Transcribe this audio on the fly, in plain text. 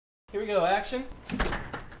Here we go, action.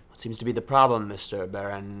 What seems to be the problem, Mr.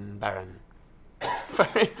 Baron? Baron.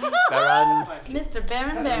 Mr.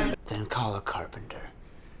 Baron. Then call a carpenter.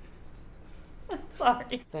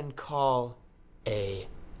 Sorry. Then call a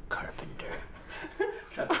carpenter.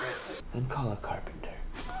 Then call a carpenter.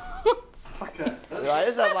 Why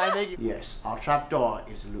is that line making? Yes, our trapdoor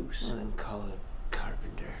is loose. Then call a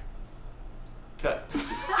carpenter. Cut.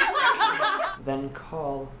 Then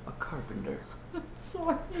call a carpenter.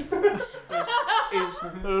 Sorry. Is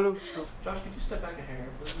loose. Josh, could you step back a hair,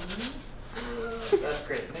 please? That's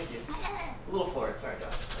great, thank you. A little forward, sorry,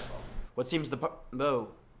 Josh. What seems the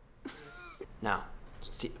Now,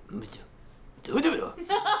 see.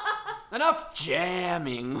 Enough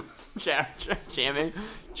jamming. Jamming.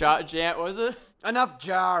 What was it? Enough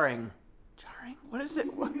jarring. Jarring? What is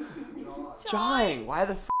it? What? Jawing. Why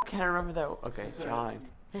the f can't I remember that? Okay, it's jawing.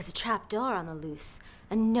 There's a trap door on the loose,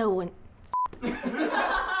 and no one.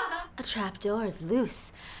 A trap door is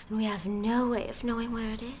loose, and we have no way of knowing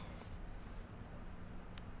where it is.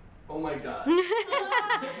 Oh my god.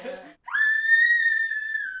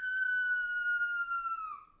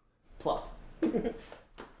 Plop.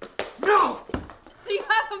 No! Do you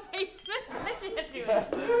have a basement? I can't do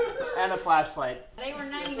it. And a flashlight. They were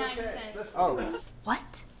 99 cents. Oh.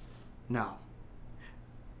 What? No.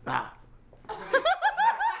 Ah.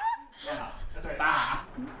 That's right. Ah.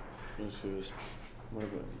 This is. What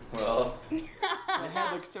about? Well. My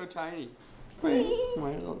head looks so tiny.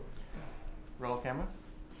 Roll camera.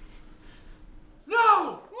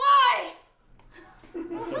 No! Why?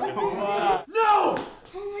 No!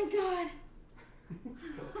 Oh my god.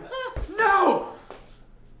 No!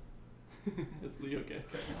 Is Lee okay?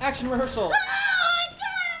 Action rehearsal. Oh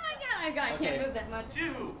my god. I can't move that much.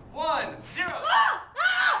 2, 1, 0.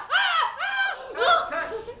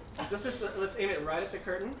 Let's aim it right at the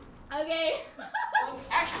curtain. Okay.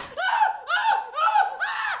 Action.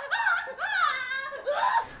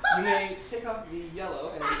 You may take off the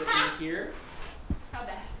yellow and leave it in here. How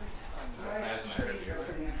bad is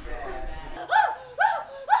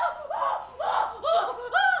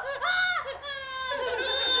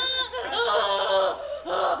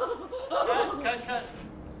Cut.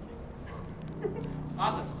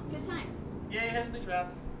 Awesome. Good times. Yay, Hesley's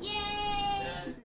wrapped. Yay!